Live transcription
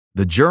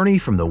The journey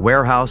from the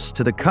warehouse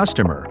to the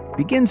customer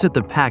begins at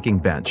the packing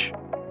bench,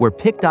 where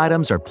picked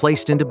items are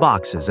placed into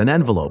boxes and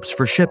envelopes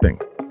for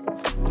shipping.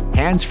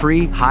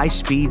 Hands-free,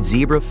 high-speed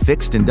Zebra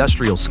fixed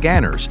industrial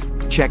scanners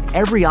check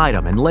every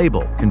item and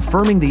label,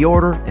 confirming the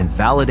order and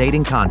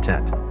validating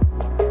content.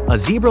 A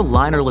Zebra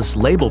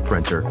linerless label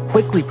printer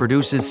quickly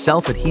produces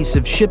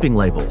self-adhesive shipping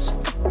labels,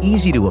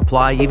 easy to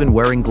apply even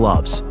wearing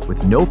gloves,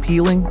 with no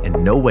peeling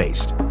and no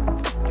waste.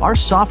 Our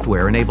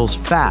software enables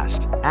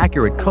fast,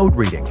 accurate code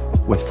reading,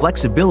 with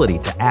flexibility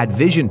to add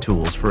vision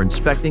tools for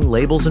inspecting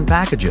labels and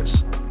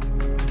packages.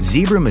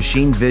 Zebra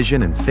machine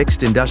vision and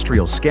fixed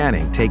industrial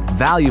scanning take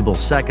valuable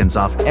seconds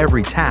off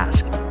every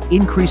task,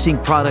 increasing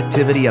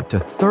productivity up to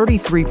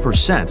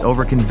 33%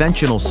 over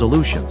conventional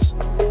solutions.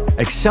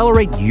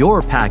 Accelerate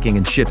your packing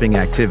and shipping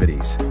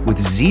activities with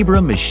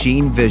Zebra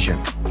Machine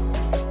Vision.